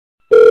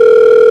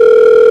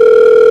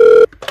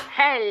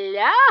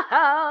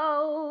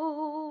Hello!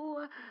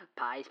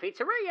 Pie's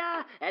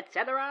Pizzeria,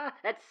 etc.,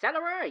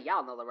 etc.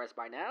 Y'all know the rest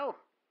by now.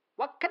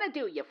 What can I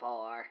do you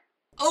for?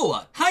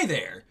 Oh, hi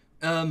there.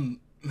 Have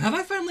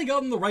I finally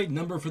gotten the right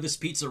number for this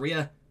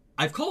pizzeria?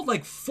 I've called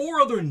like 4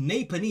 other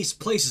Napanese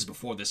places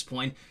before this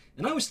point,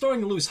 and I was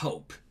starting to lose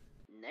hope.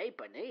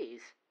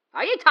 Napanese?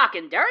 Are you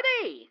talking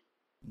dirty?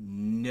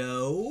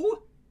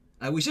 No.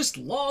 I was just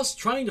lost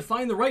trying to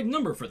find the right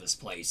number for this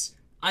place.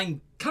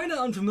 I'm kinda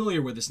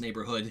unfamiliar with this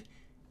neighborhood,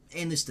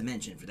 and this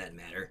dimension for that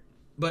matter.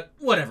 But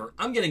whatever,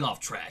 I'm getting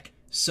off track.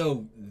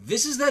 So,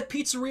 this is that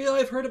pizzeria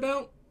I've heard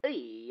about?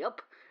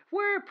 Yup.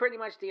 We're pretty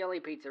much the only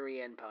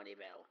pizzeria in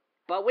Ponyville.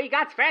 But we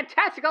got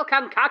fantastical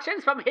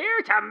concoctions from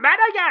here to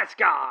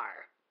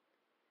Madagascar!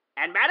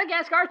 And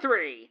Madagascar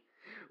 3.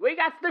 We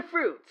got the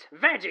fruits,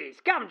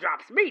 veggies,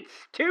 gumdrops, meats,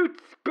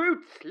 toots,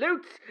 boots,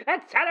 loots,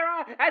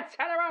 etc.,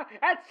 etc.,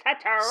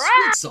 etc.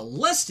 Sweet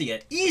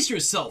Celestia, ease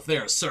yourself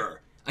there,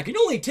 sir. I can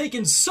only take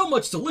in so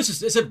much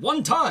deliciousness at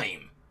one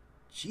time.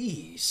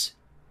 Jeez.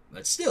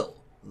 But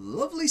still,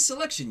 lovely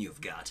selection you've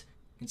got.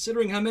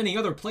 Considering how many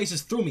other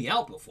places threw me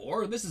out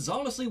before, this is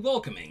honestly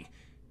welcoming.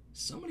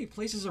 So many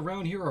places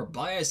around here are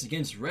biased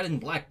against red and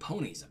black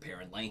ponies,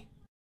 apparently.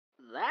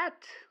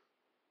 That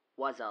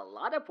was a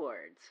lot of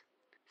words.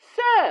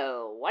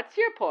 So, what's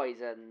your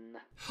poison?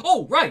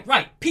 Oh,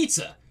 right,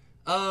 pizza.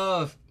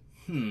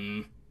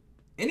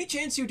 Any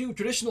chance you do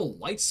traditional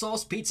white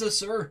sauce pizza,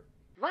 sir?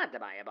 What,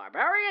 am I a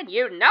barbarian?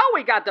 You know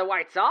we got the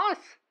white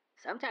sauce!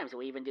 Sometimes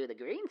we even do the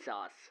green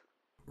sauce.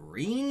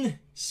 Green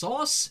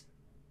sauce?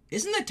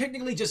 Isn't that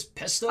technically just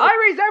pesto? I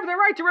reserve the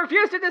right to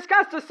refuse to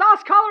discuss the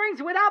sauce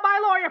colorings without my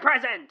lawyer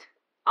present!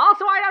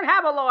 Also, I don't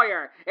have a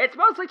lawyer. It's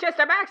mostly just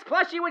a Max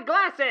plushie with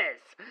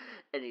glasses.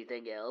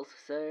 Anything else,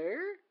 sir?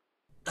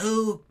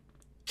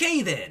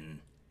 Okay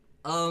then.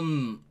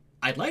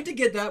 I'd like to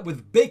get that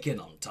with bacon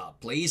on top,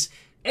 please.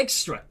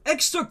 Extra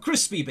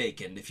crispy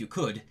bacon, if you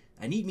could.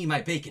 I need me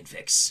my bacon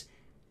fix.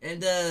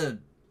 And,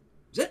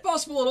 is it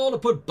possible at all to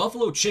put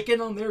buffalo chicken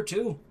on there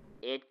too?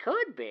 It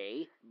could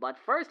be, but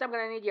first I'm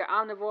gonna need your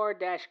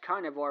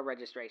omnivore-carnivore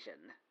registration.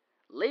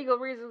 Legal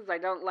reasons I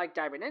don't like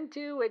diving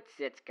into,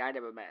 it's kind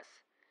of a mess.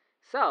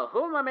 So,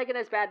 who am I making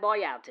this bad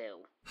boy out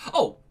to?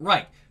 Oh,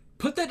 right.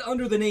 Put that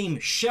under the name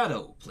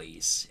Shadow,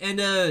 please. And,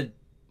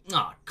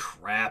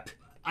 crap.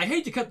 I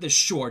hate to cut this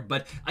short,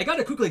 but I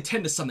gotta quickly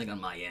tend to something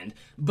on my end.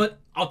 But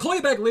I'll call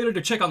you back later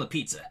to check on the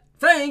pizza.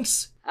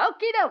 Thanks!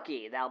 Okie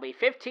dokie, that'll be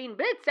 15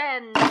 bits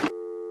and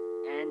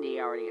he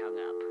already hung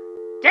up.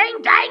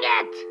 Dang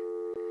it!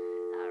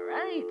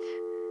 Alright,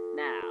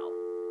 now,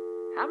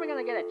 how am I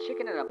gonna get a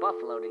chicken and a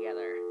buffalo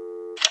together?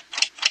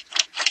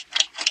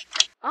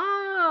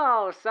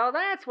 Oh, so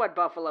that's what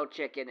buffalo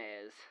chicken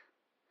is.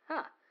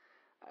 Huh,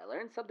 I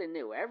learn something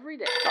new every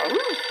day.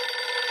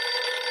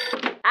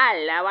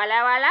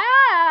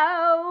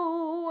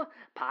 Hello!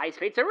 Pie's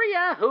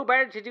Pizzeria, who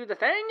better to do the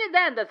thing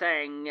than the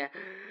thing?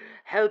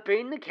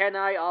 Helping can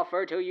I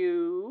offer to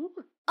you?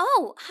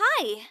 Oh,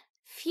 hi.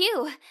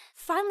 Phew,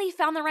 finally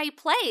found the right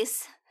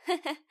place.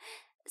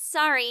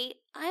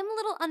 Sorry, I'm a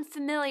little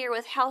unfamiliar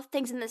with how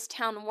things in this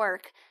town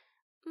work,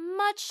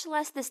 much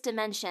less this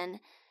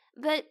dimension.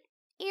 But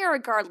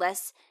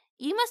irregardless,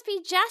 you must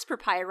be Jasper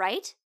Pie,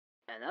 right?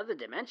 Another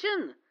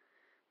dimension?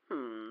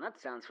 That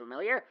sounds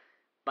familiar.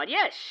 But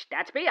yes,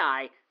 that's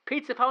I,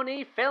 pizza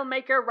pony,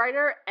 filmmaker,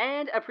 writer,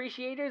 and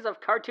appreciators of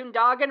cartoon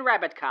dog and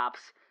rabbit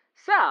cops.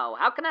 So,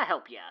 how can I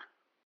help ya?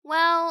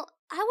 Well,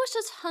 I was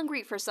just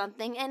hungry for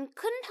something and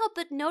couldn't help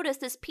but notice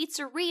this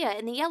pizzeria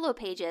in the yellow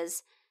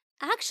pages.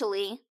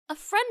 Actually, a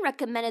friend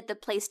recommended the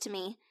place to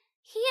me.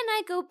 He and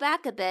I go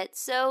back a bit,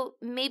 so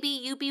maybe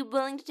you'd be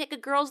willing to take a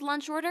girl's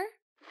lunch order?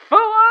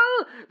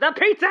 Fool! The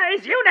pizza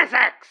is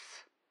unisex!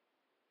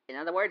 In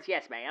other words,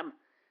 yes, ma'am.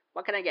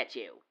 What can I get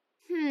you?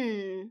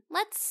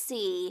 Let's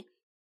see.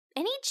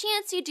 Any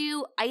chance you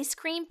do ice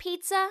cream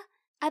pizza?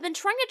 I've been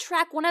trying to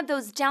track one of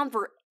those down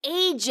for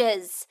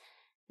ages.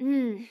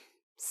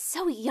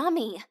 So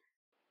yummy.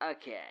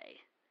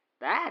 Okay.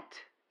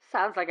 That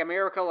sounds like a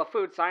miracle of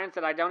food science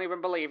that I don't even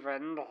believe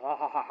in.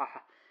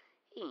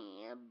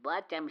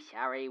 But I'm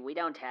sorry, we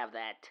don't have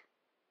that.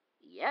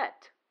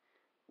 Yet.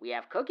 We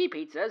have cookie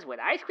pizzas with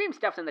ice cream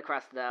stuffed in the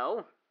crust,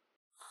 though.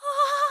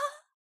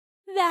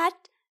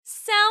 That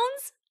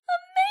sounds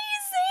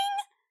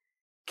amazing!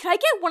 Can I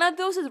get one of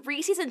those with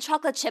Reese's and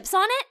chocolate chips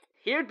on it?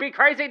 You'd be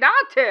crazy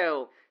not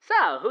to!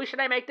 So, who should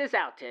I make this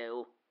out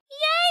to?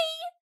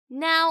 Yay!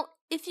 Now,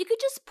 if you could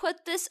just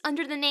put this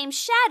under the name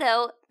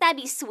Shadow,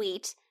 that'd be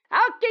sweet.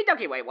 Okie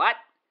dokie, wait, what?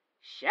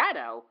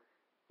 Shadow?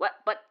 What,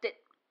 but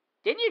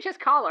didn't you just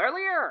call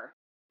earlier?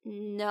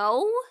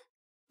 No.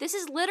 This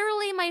is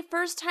literally my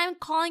first time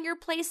calling your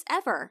place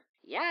ever.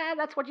 Yeah,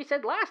 that's what you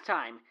said last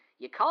time.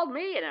 You called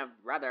me in a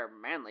rather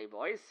manly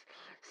voice,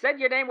 said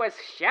your name was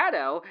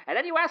Shadow, and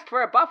then you asked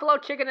for a buffalo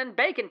chicken and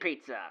bacon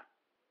pizza.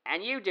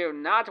 And you do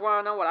not want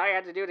to know what I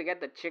had to do to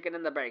get the chicken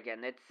and the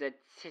bacon. It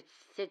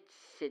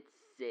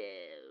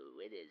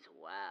is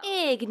wow.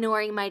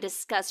 Ignoring my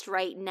disgust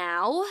right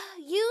now,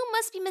 you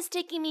must be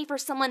mistaking me for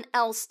someone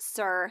else,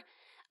 sir.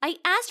 I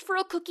asked for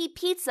a cookie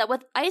pizza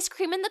with ice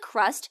cream in the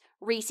crust,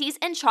 Reese's,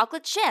 and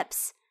chocolate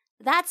chips.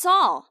 That's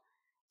all.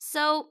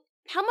 So,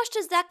 how much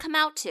does that come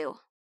out to?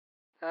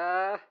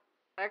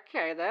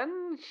 Okay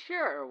then,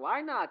 sure,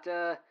 why not?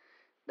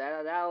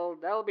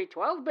 That'll be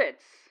 12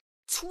 bits.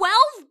 12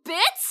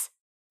 bits?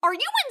 Are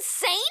you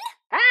insane?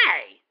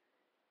 Hey!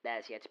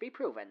 That's yet to be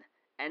proven.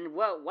 And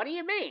what do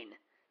you mean?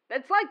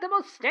 That's like the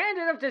most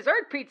standard of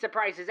dessert pizza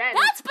prices, and...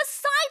 That's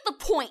beside the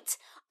point!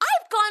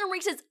 I've gotten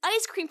Reese's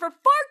ice cream for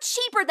far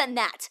cheaper than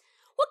that!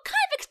 What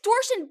kind of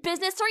extortion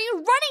business are you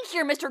running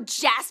here, Mr.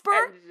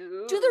 Jasper?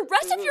 Do the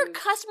rest of your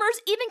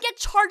customers even get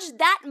charged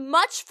that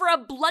much for a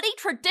bloody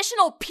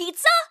traditional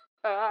pizza?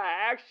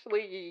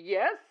 Actually,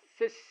 yes.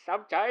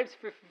 Sometimes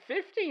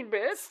 15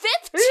 bits.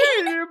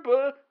 15? 15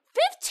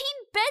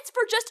 bits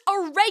for just a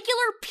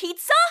regular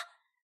pizza?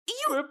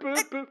 You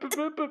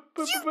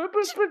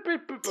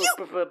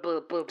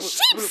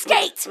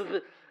cheapskate!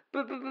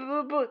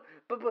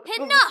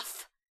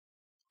 Enough!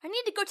 I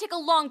need to go take a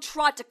long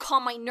trot to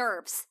calm my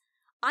nerves.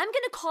 I'm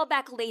gonna call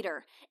back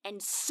later,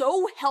 and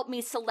so help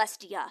me,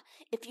 Celestia.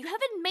 If you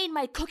haven't made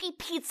my cookie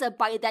pizza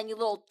by then, you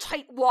little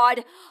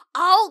tightwad,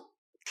 I'll...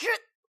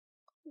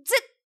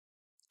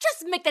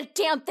 Just make the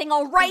damn thing,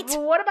 alright?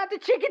 What about the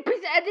chicken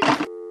pizza?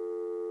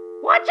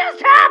 What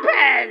just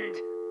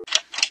happened?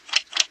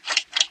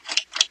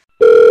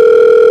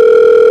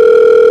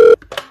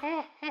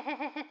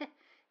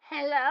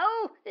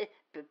 Hello?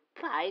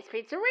 Pie's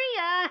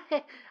Pizzeria.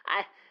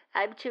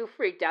 I'm too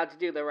freaked out to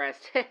do the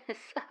rest.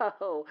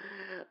 So,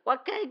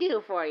 what can I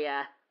do for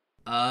you?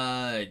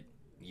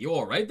 You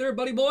alright there,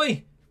 buddy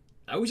boy?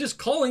 I was just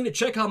calling to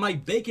check how my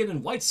bacon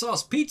and white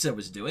sauce pizza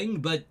was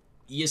doing, but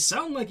you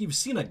sound like you've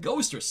seen a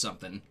ghost or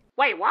something.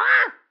 Wait,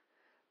 what?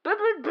 But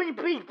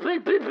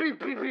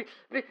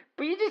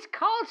you just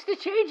called to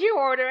change your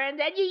order and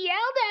then you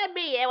yelled at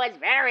me. It was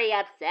very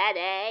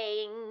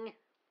upsetting.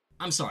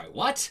 I'm sorry,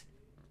 what?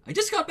 I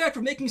just got back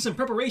from making some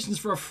preparations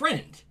for a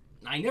friend.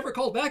 I never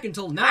called back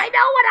until now. I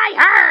know what I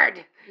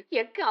heard!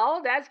 You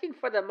called asking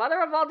for the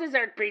mother of all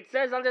dessert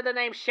pizzas under the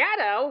name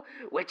Shadow,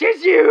 which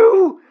is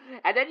you!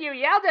 And then you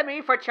yelled at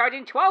me for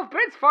charging 12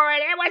 bits for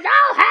it. It was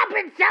all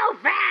happened so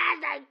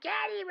fast, I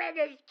can't even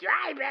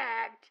describe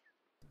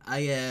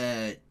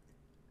it.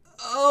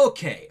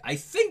 Okay, I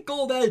think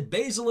all that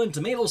basil and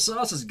tomato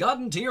sauce has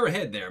gotten to your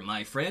head there,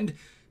 my friend,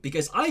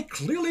 because I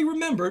clearly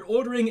remembered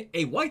ordering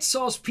a white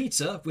sauce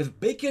pizza with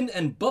bacon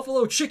and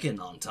buffalo chicken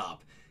on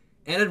top.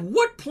 And at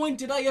what point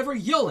did I ever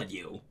yell at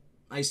you?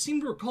 I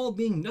seem to recall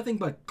being nothing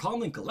but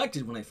calm and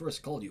collected when I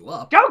first called you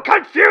up. Don't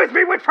confuse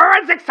me with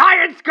forensic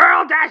science,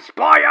 girl dash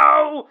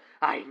boyo!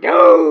 I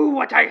know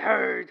what I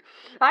heard.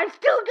 I've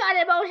still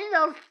got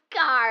emotional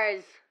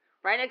scars.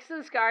 Right next to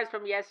the scars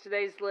from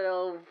yesterday's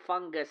little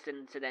fungus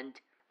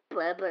incident.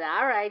 But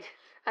alright,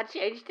 I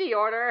changed the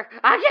order.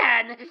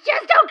 Again!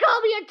 Just don't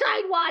call me a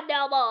tightwad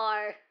no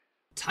more!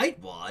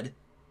 Tightwad?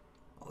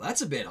 Well,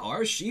 that's a bit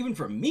harsh, even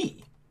for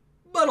me.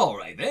 But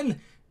alright then.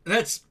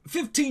 That's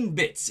 15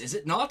 bits, is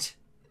it not?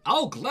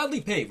 I'll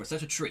gladly pay for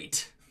such a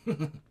treat.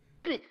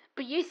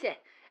 But you said,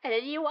 and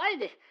then you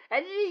wanted it,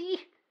 and then you...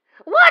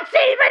 What's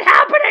even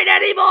happening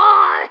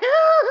anymore?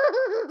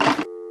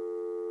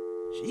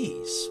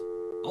 Jeez.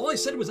 All I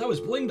said was I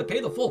was willing to pay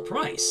the full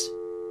price.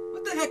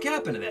 What the heck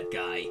happened to that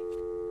guy?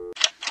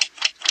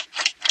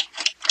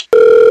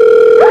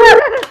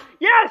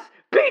 Yes!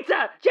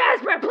 Pizza!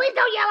 Jasper, please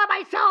don't yell at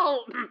my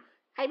soul!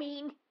 I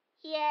mean,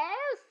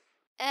 yes?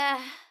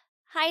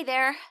 Hi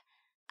there.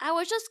 I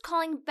was just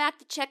calling back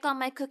to check on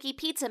my cookie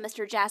pizza,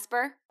 Mr.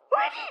 Jasper.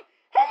 What?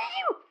 And then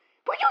you...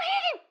 But you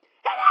hit him!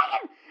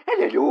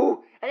 And then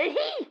you... And then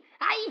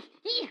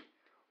he...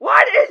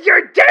 What is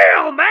your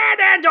deal, man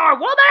and or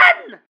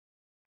woman?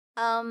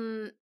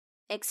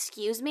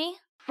 Excuse me?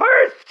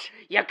 First,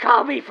 you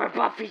call me for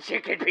Buffy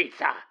chicken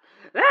pizza.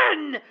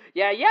 Then,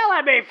 you yell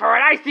at me for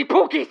an icy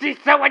pookie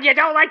pizza when you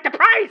don't like the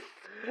price.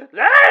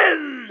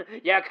 Then,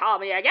 you call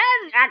me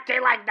again,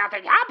 acting like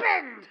nothing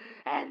happened.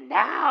 And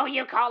now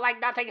you call like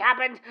nothing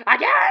happened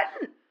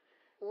again.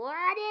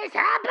 What is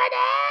happening?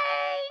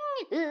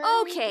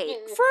 Okay,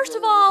 first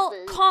of all,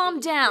 calm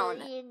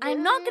down.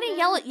 I'm not gonna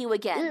yell at you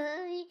again.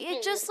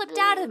 It just slipped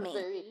out of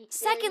me.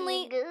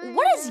 Secondly,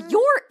 what is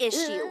your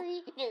issue?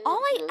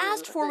 All I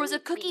asked for was a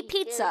cookie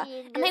pizza,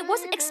 and I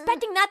wasn't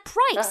expecting that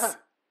price.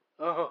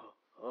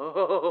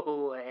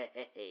 Oh,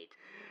 wait.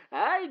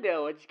 I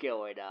know what's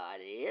going on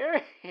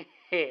here.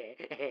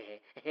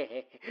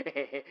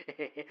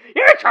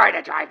 You're trying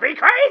to drive me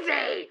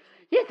crazy!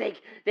 You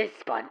think this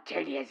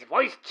spontaneous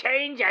voice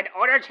change and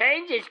order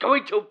change is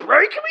going to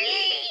break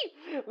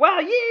me?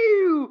 Well,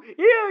 you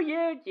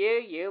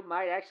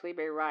might actually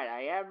be right.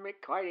 I am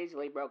quite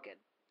easily broken.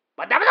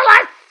 But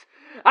nevertheless,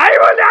 I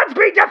will not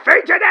be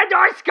defeated and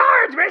or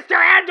scarred, Mr.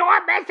 and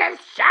or Mrs.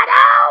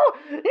 Shadow!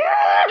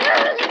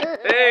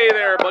 Hey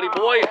there, buddy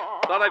boy.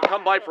 Thought I'd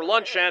come by for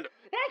lunch and...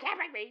 They can't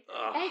break me.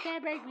 They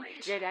can't break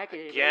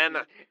me. Again.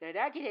 They're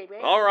not gonna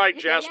break me. All right,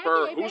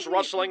 Jasper. Who's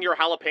rustling your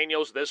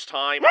jalapenos this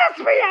time?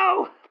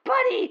 Espio!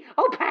 buddy,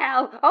 oh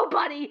pal, oh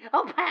buddy,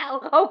 oh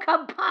pal, oh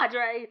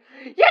compadre,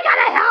 you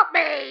gotta help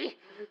me!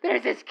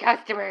 There's this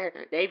customer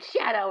named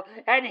Shadow,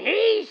 and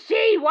he,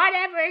 she,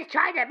 whatever is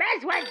trying to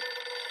mess with...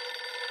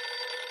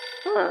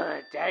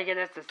 Dang it,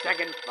 it's the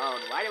second phone.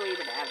 Why do we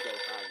even have this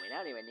phone? We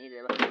don't even need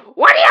it.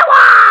 What do you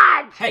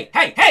want?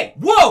 Hey,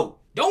 whoa!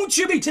 Don't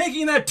you be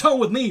taking that tone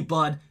with me,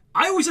 bud.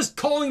 I was just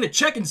calling to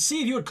check and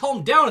see if you would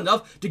calm down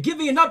enough to give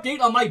me an update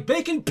on my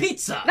bacon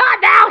pizza. Not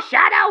now,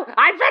 Shadow!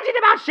 I'm venting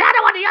about Shadow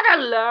on the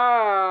other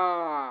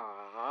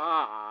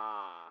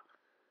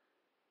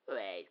line.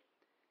 Wait,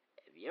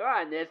 if you're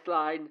on this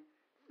line,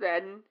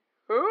 then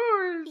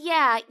who's...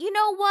 Yeah, you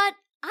know what?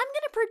 I'm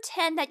gonna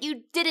pretend that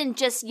you didn't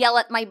just yell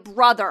at my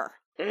brother.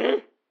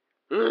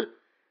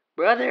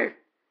 Brother?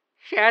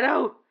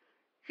 Shadow?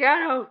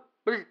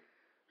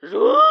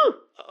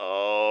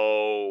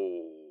 Oh.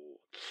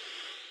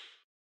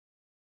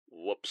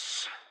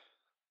 Whoops.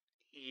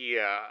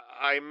 Yeah,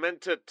 I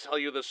meant to tell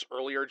you this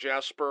earlier,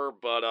 Jasper,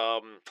 but,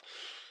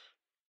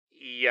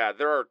 yeah,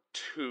 there are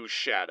two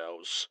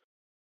Shadows.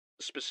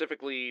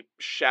 Specifically,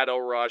 Shadow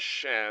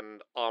Rush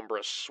and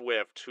Umbra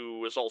Swift,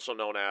 who is also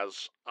known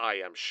as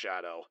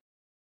IMShadow.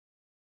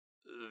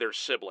 They're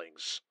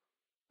siblings.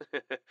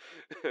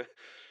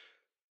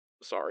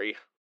 Sorry.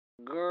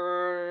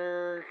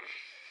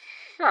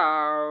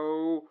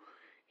 So,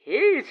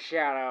 he's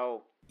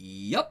Shadow.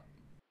 Yup.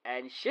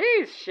 And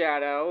she's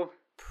Shadow.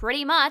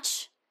 Pretty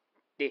much.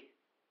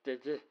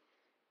 Do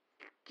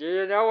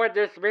you know what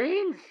this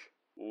means?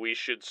 We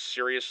should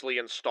seriously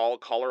install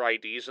caller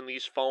IDs in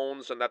these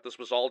phones, and that this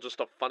was all just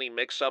a funny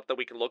mix-up that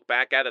we can look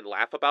back at and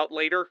laugh about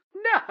later?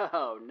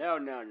 No.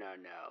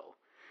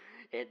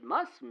 It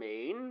must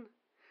mean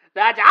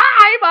that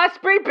I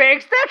must be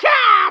Biggs the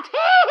Cat!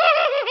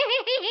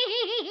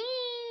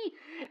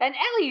 And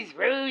Ellie's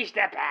Rouge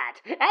the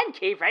Bat, and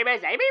Keyframe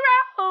is Amy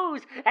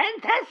Rose,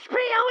 and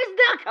Thesprio is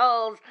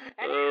Knuckles,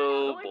 and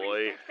Oh Al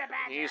boy, is the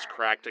Badger. he's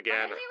cracked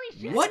again.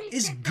 What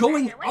is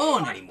going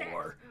on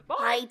anymore?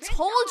 I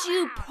told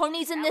you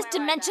ponies in this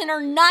dimension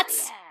are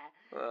nuts.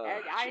 Oh,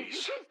 And I jeez.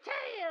 his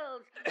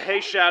tails. Hey,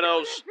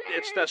 Shadows,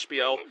 it's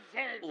Thespio.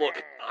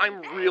 Look,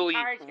 I'm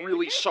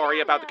really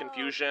sorry about the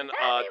confusion.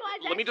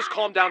 Let me just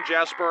calm down,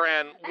 Jasper,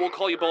 and we'll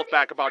call you both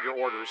back about your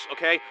orders,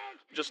 okay?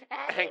 Just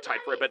hang tight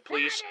for a bit,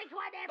 please.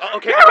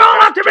 Okay, You're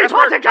all up to me,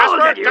 Jasper,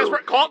 Jasper, Jasper,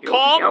 calm.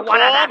 You're one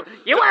of them.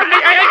 You are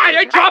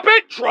Hey, drop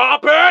it!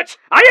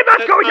 I am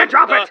not going to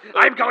drop it!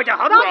 I'm going to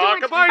hold on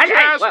to it! Rockabye Hey,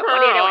 Jasper what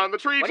are you doing? on the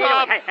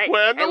treetop. Hey,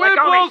 When the let wind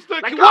go of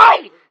blows me. the... Let go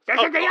of me. This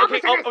is the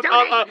opposite of okay,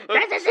 Stoney.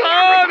 This is the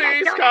sunny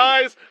opposite of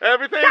skies.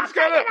 Everything's Stop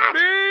gonna saying that.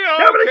 be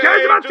okay. Nobody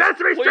cares about Just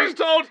Sesame please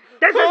Street. don't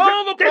This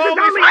call the is police.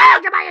 only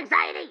adding to my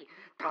anxiety.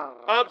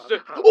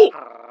 Ooh.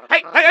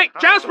 Hey,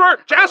 Jasper,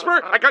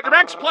 I got your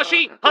Max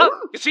plushie. Huh?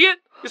 You see it?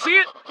 You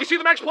see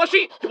the Max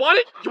plushie? You want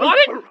it?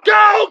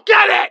 Go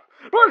get it!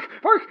 Bark.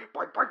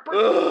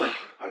 Ugh.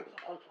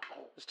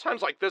 It's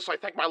times like this I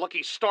thank my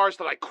lucky stars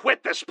that I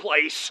quit this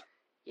place.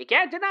 You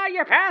can't deny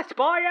your past,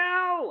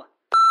 boyo.